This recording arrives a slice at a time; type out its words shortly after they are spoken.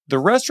The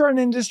restaurant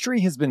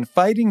industry has been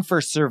fighting for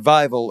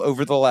survival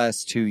over the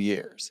last 2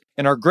 years,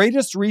 and our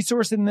greatest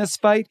resource in this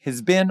fight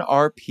has been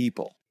our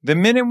people. The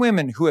men and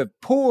women who have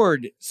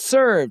poured,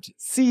 served,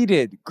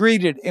 seated,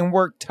 greeted, and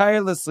worked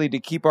tirelessly to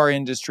keep our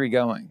industry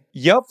going.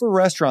 Yelp for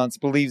Restaurants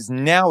believes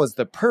now is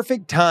the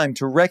perfect time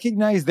to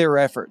recognize their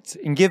efforts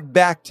and give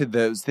back to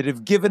those that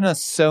have given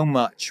us so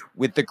much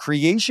with the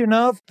creation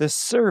of the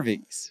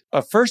Servies,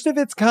 a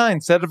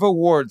first-of-its-kind set of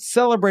awards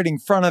celebrating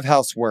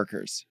front-of-house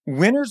workers.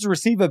 Winners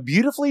receive a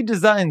beautifully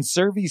designed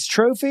Servies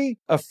trophy,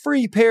 a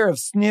free pair of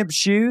Snib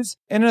shoes,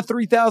 and a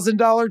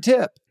 $3,000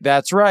 tip.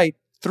 That's right.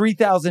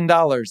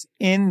 $3,000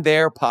 in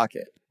their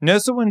pocket. Know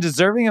someone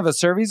deserving of a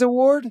Servies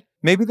award?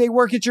 Maybe they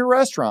work at your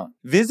restaurant.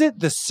 Visit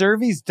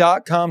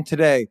theservies.com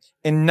today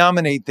and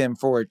nominate them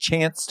for a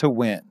chance to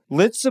win.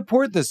 Let's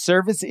support the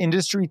service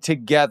industry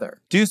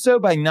together. Do so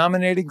by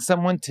nominating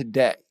someone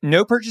today.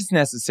 No purchase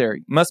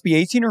necessary. Must be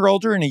 18 or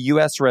older and a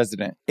U.S.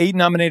 resident. 8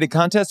 nominated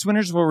contest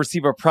winners will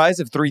receive a prize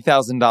of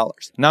 $3,000.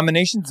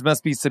 Nominations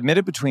must be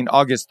submitted between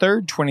August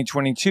 3rd,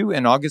 2022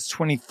 and August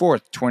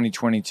 24th,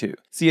 2022.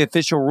 See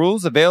official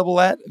rules available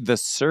at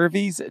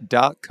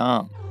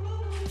theservies.com.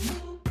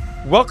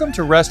 Welcome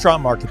to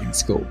Restaurant Marketing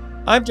School.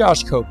 I'm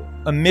Josh Coble,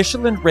 a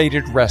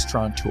Michelin-rated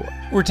restaurateur.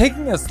 We're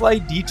taking a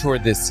slight detour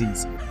this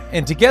season,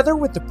 and together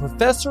with the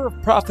Professor of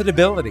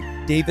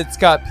Profitability, David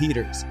Scott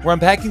Peters, we're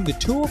unpacking the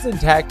tools and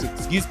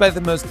tactics used by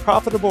the most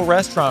profitable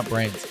restaurant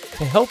brands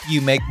to help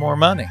you make more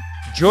money.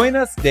 Join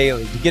us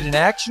daily to get an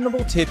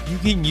actionable tip you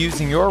can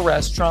use in your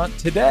restaurant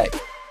today.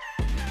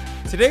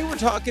 Today we're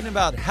talking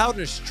about how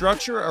to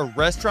structure a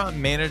restaurant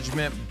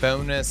management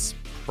bonus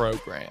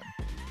program.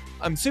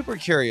 I'm super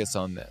curious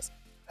on this.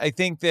 I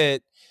think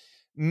that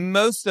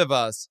most of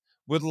us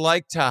would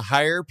like to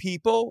hire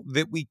people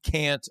that we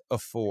can't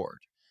afford,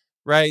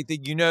 right?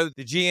 That you know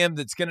the GM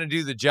that's going to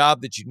do the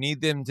job that you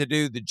need them to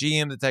do, the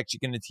GM that's actually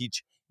going to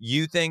teach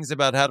you things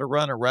about how to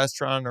run a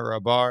restaurant or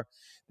a bar,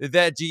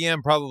 that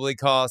GM probably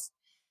costs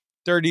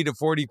 30 to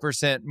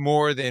 40%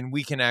 more than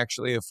we can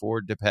actually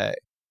afford to pay.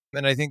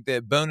 And I think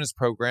that bonus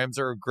programs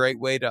are a great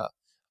way to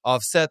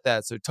offset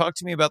that. So talk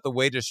to me about the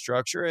way to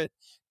structure it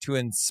to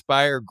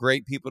inspire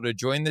great people to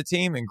join the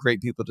team and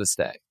great people to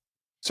stay.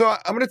 So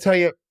I'm going to tell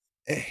you,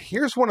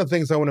 here's one of the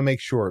things I want to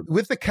make sure,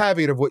 with the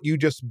caveat of what you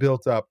just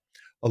built up.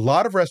 A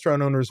lot of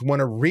restaurant owners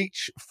want to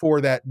reach for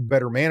that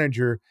better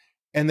manager,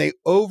 and they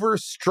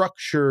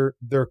overstructure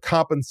their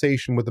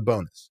compensation with a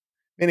bonus.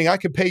 Meaning I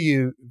could pay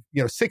you,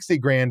 60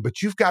 grand,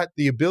 but you've got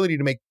the ability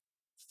to make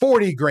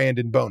 40 grand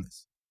in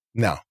bonus.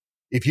 No.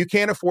 If you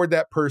can't afford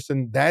that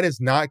person, that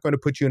is not going to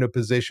put you in a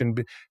position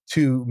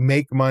to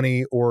make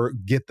money or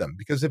get them.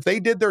 Because if they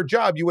did their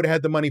job, you would have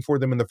had the money for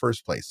them in the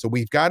first place. So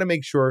we've got to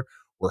make sure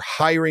we're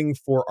hiring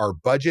for our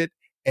budget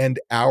and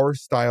our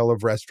style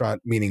of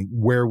restaurant, meaning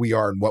where we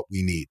are and what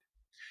we need.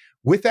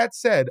 With that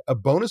said, a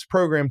bonus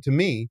program to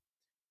me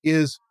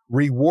is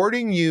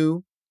rewarding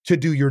you to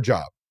do your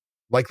job.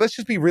 Like, let's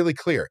just be really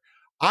clear.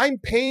 I'm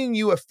paying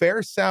you a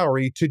fair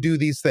salary to do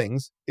these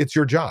things. It's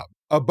your job.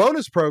 A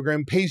bonus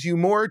program pays you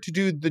more to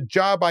do the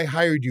job I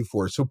hired you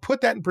for. So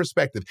put that in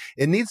perspective.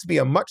 It needs to be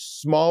a much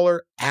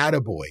smaller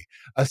attaboy,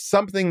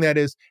 something that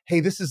is, hey,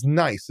 this is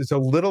nice. It's a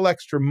little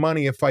extra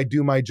money if I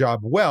do my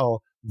job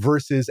well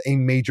versus a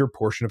major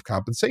portion of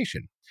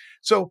compensation.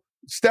 So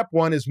step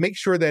one is make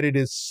sure that it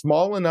is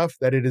small enough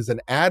that it is an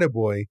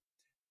attaboy,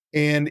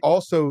 and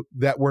also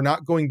that we're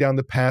not going down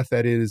the path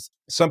that is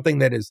something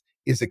that is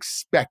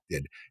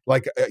expected.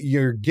 Like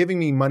you're giving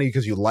me money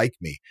because you like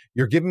me.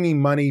 You're giving me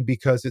money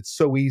because it's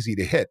so easy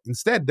to hit.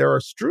 Instead, there are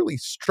truly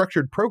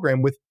structured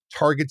program with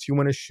targets you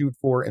want to shoot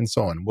for and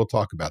so on. We'll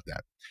talk about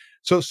that.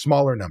 So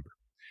smaller number.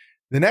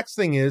 The next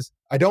thing is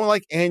I don't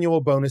like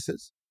annual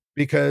bonuses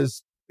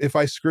because if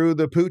I screw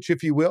the pooch,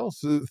 if you will,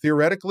 so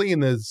theoretically in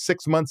the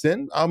 6 months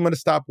in, I'm going to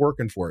stop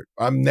working for it.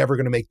 I'm never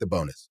going to make the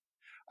bonus.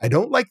 I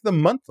don't like the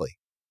monthly.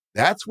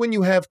 That's when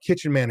you have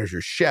kitchen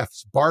managers,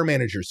 chefs, bar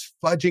managers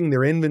fudging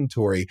their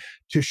inventory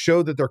to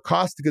show that their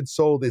cost of goods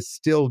sold is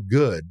still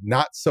good,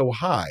 not so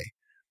high.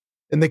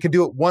 And they can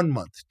do it 1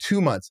 month, 2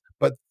 months,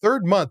 but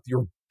third month,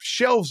 your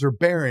shelves are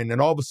barren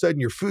and all of a sudden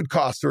your food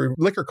costs or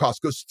liquor costs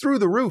goes through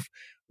the roof.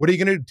 What are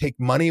you going to do? Take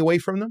money away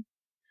from them?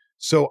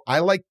 So I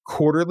like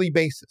quarterly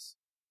basis.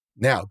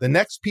 Now, the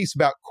next piece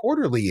about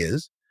quarterly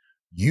is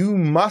you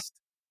must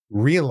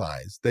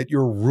realize that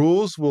your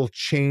rules will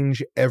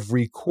change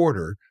every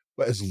quarter.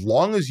 But as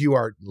long as you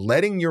are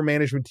letting your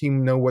management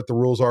team know what the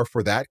rules are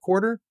for that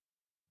quarter,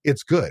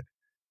 it's good.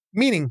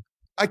 Meaning,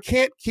 I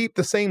can't keep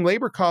the same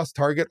labor cost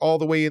target all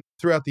the way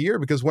throughout the year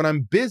because when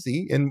I'm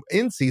busy and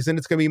in season,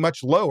 it's going to be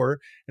much lower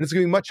and it's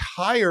going to be much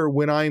higher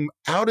when I'm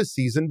out of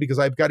season because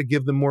I've got to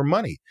give them more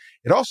money.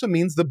 It also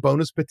means the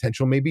bonus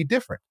potential may be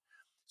different.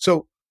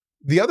 So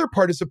the other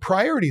part is the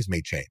priorities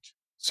may change.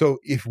 So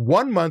if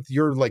 1 month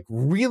you're like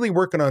really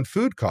working on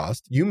food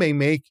cost, you may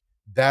make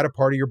that a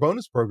part of your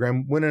bonus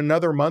program when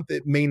another month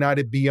it may not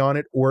be on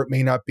it or it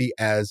may not be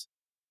as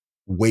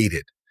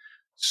weighted.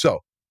 So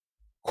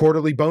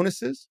quarterly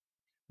bonuses,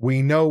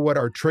 we know what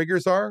our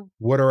triggers are.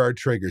 What are our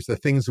triggers? The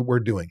things that we're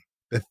doing.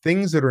 the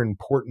things that are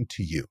important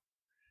to you.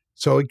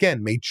 So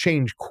again, may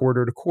change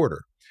quarter to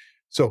quarter.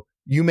 So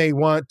you may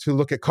want to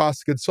look at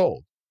cost of goods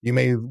sold. You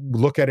may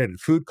look at it at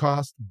food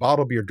cost,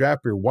 bottled beer,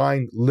 draft beer,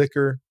 wine,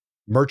 liquor,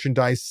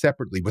 merchandise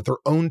separately with their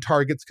own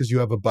targets because you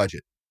have a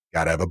budget.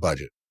 Got to have a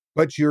budget.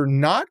 But you're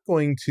not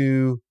going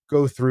to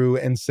go through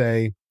and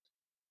say,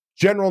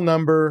 general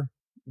number,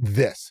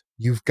 this.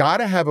 You've got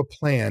to have a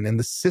plan and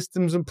the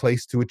systems in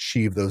place to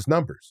achieve those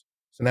numbers.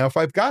 So now if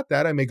I've got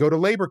that, I may go to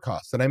labor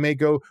costs and I may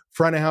go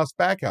front of house,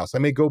 back house. I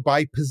may go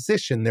by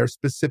position, their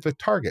specific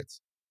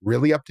targets.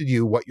 Really up to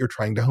you what you're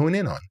trying to hone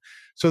in on.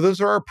 So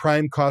those are our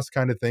prime cost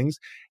kind of things.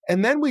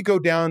 And then we go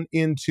down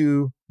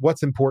into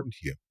what's important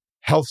to you.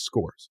 Health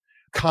scores,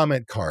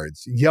 comment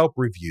cards, Yelp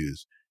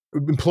reviews,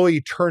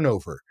 employee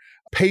turnover,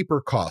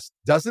 paper costs.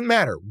 Doesn't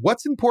matter.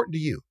 What's important to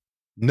you?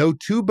 No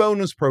two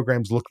bonus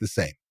programs look the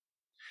same.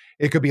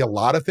 It could be a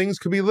lot of things,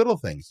 could be little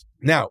things.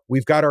 Now,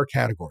 we've got our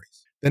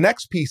categories. The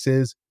next piece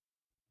is,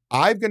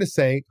 I'm going to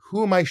say,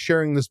 who am I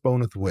sharing this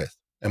bonus with?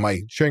 Am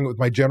I sharing it with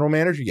my general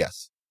manager?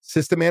 Yes.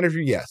 System manager?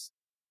 Yes.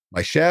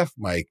 My chef,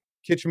 my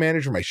kitchen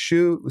manager, my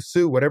Sue,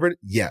 whatever?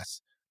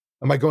 Yes.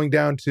 Am I going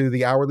down to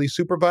the hourly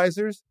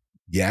supervisors?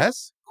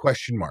 Yes.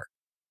 Question mark.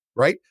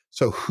 Right?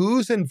 So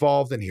who's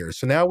involved in here?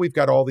 So now we've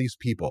got all these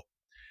people.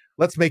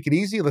 Let's make it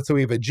easy. Let's say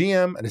we have a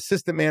GM, an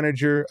assistant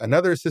manager,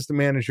 another assistant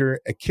manager,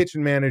 a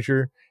kitchen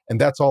manager,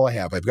 and that's all I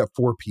have. I've got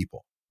 4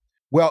 people.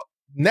 Well,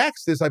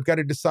 next is I've got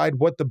to decide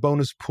what the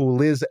bonus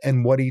pool is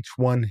and what each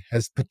one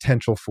has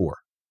potential for.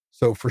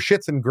 So for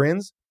shits and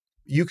grins,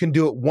 you can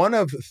do it one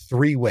of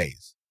 3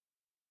 ways.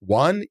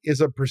 One is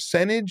a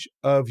percentage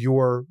of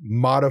your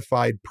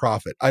modified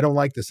profit. I don't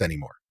like this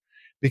anymore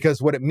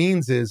because what it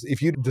means is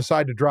if you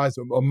decide to drive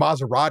a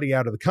Maserati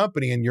out of the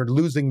company and you're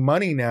losing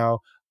money now,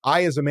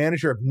 I, as a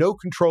manager, have no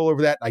control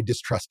over that. I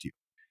distrust you.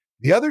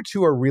 The other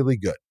 2 are really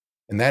good.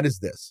 And that is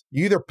this.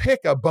 You either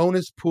pick a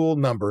bonus pool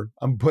number,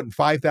 I'm putting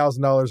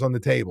 $5,000 on the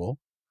table,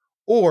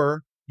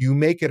 or you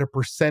make it a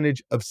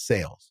percentage of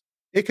sales.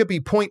 It could be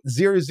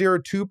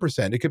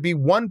 0.002%. It could be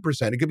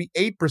 1%. It could be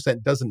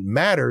 8%. Doesn't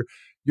matter.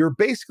 You're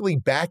basically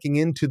backing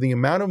into the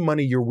amount of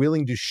money you're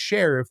willing to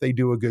share if they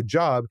do a good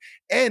job.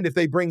 And if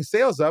they bring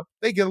sales up,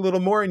 they get a little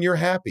more and you're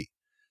happy.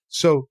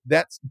 So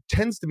that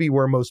tends to be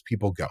where most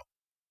people go.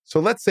 So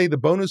let's say the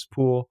bonus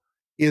pool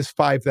is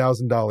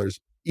 $5,000,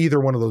 either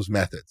one of those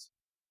methods.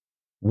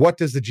 What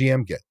does the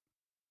GM get?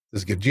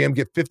 Does the GM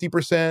get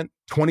 50%,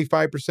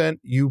 25%?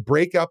 You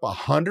break up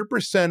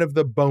 100% of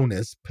the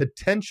bonus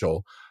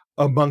potential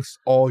amongst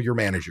all your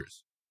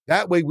managers.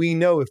 That way we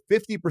know if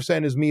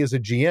 50% is me as a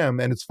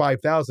GM and it's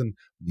 $5,000,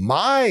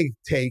 my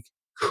take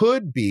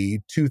could be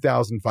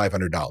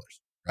 $2,500,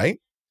 right?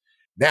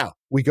 Now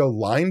we go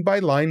line by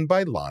line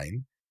by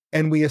line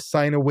and we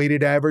assign a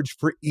weighted average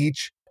for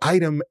each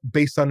item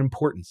based on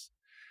importance.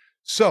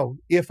 So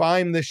if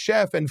I'm the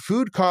chef and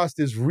food cost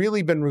has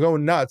really been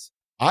going nuts,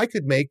 I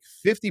could make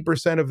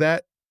 50% of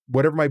that,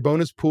 whatever my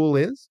bonus pool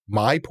is,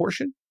 my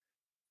portion,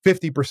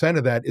 50%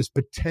 of that is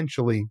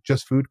potentially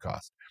just food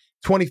cost,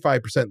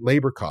 25%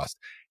 labor cost,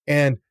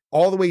 and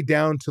all the way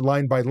down to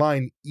line by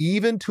line,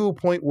 even to a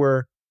point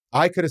where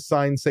I could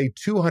assign, say,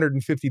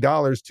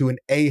 $250 to an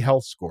A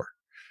health score.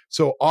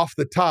 So off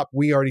the top,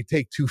 we already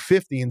take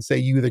 $250 and say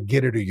you either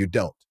get it or you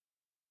don't.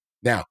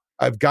 Now,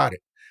 I've got it.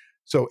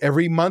 So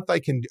every month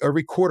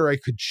every quarter, I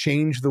could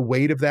change the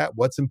weight of that.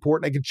 What's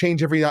important? I could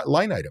change every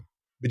line item,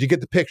 but you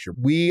get the picture.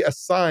 We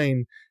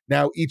assign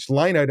now each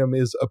line item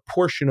is a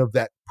portion of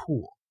that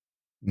pool.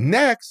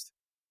 Next,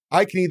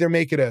 I can either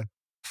make it a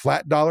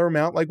flat dollar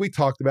amount, like we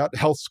talked about,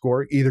 health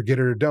score, either get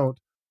it or don't,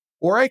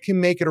 or I can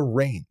make it a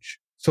range.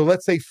 So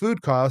let's say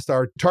food cost,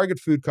 our target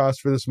food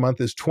cost for this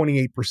month is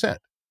 28%.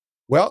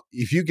 Well,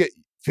 if you get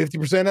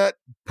 50% of that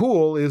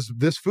pool is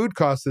this food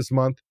cost this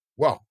month,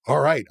 well, all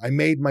right, I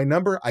made my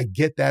number. I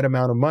get that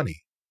amount of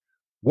money.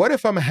 What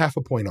if I'm a half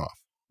a point off?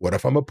 What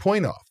if I'm a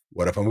point off?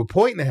 What if I'm a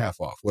point and a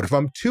half off? What if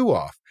I'm 2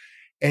 off?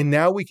 And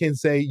now we can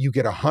say you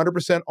get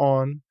 100%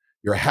 on,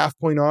 you're a half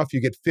point off,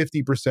 you get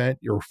 50%,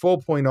 you're a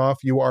full point off,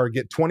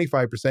 get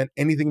 25%.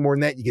 Anything more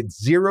than that, you get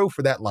 0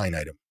 for that line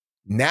item.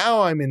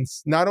 Now I'm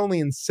not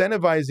only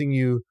incentivizing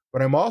you,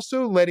 but I'm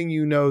also letting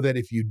you know that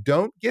if you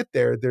don't get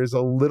there, there's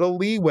a little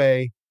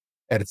leeway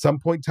and at some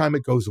point in time,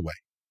 it goes away.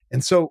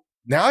 And so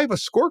now I have a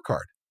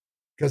scorecard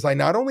because I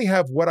not only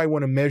have what I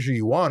want to measure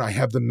you on, I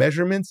have the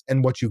measurements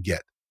and what you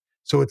get.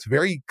 So it's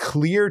very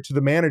clear to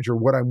the manager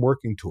what I'm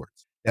working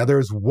towards. Now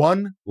there's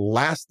one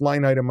last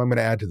line item I'm going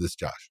to add to this,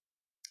 Josh.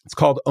 It's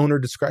called owner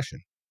discretion.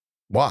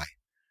 Why?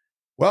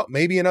 Well,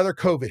 maybe another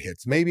COVID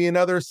hits, maybe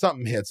another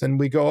something hits, and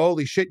we go,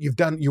 holy shit,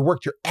 you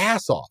worked your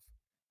ass off.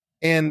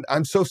 And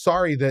I'm so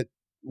sorry that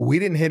we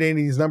didn't hit any of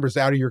these numbers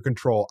out of your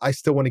control. I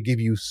still want to give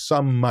you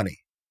some money.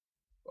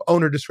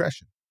 Owner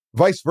discretion.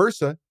 Vice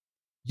versa.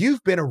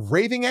 You've been a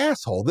raving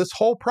asshole this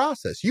whole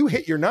process. You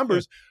hit your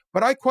numbers,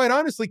 but I quite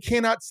honestly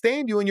cannot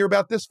stand you and you're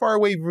about this far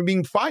away from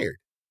being fired.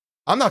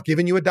 I'm not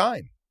giving you a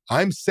dime.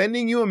 I'm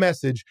sending you a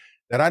message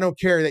that I don't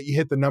care that you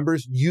hit the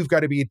numbers. You've got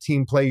to be a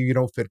team player. You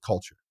don't fit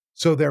culture.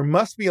 So there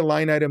must be a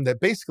line item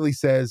that basically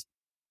says,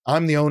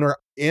 I'm the owner.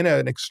 In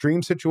an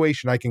extreme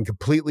situation, I can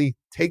completely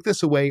take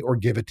this away or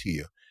give it to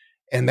you.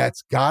 And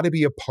that's got to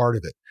be a part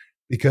of it,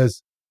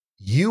 because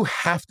you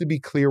have to be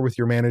clear with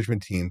your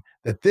management team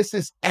that this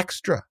is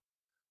extra.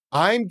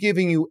 I'm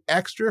giving you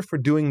extra for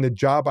doing the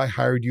job I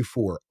hired you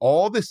for.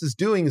 All this is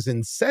doing is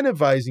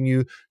incentivizing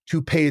you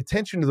to pay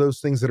attention to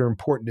those things that are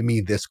important to me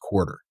this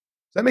quarter.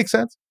 Does that make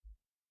sense?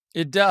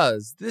 It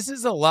does. This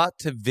is a lot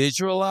to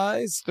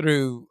visualize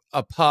through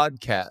a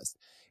podcast.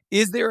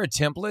 Is there a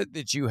template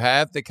that you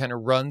have that kind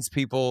of runs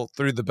people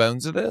through the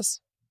bones of this?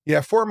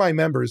 Yeah, for my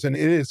members, and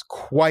it is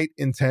quite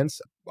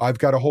intense. I've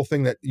got a whole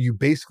thing that you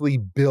basically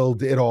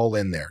build it all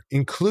in there,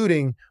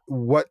 including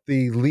what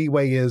the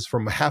leeway is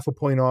from half a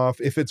point off,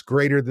 if it's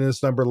greater than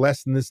this number,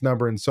 less than this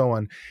number, and so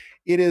on.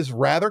 It is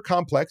rather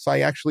complex.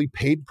 I actually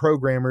paid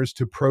programmers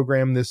to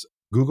program this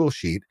Google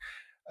Sheet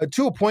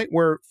to a point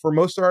where for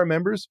most of our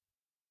members,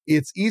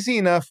 it's easy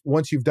enough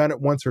once you've done it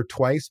once or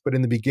twice, but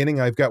in the beginning,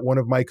 I've got one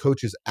of my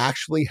coaches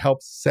actually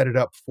help set it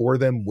up for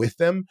them with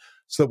them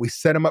so that we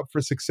set them up for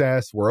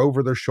success. We're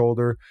over their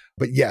shoulder.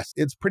 But yes,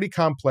 it's pretty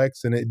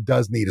complex and it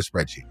does need a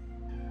spreadsheet.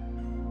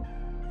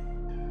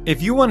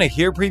 If you want to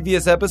hear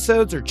previous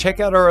episodes or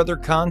check out our other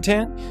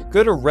content,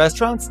 go to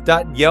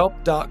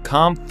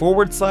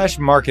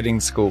restaurants.yelp.com/marketing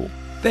school.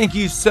 Thank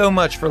you so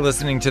much for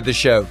listening to the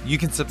show. You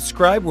can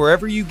subscribe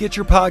wherever you get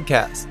your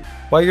podcasts.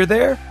 While you're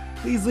there,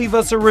 please leave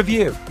us a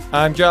review.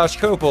 I'm Josh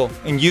Kopel,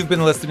 and you've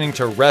been listening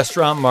to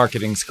Restaurant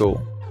Marketing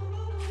School.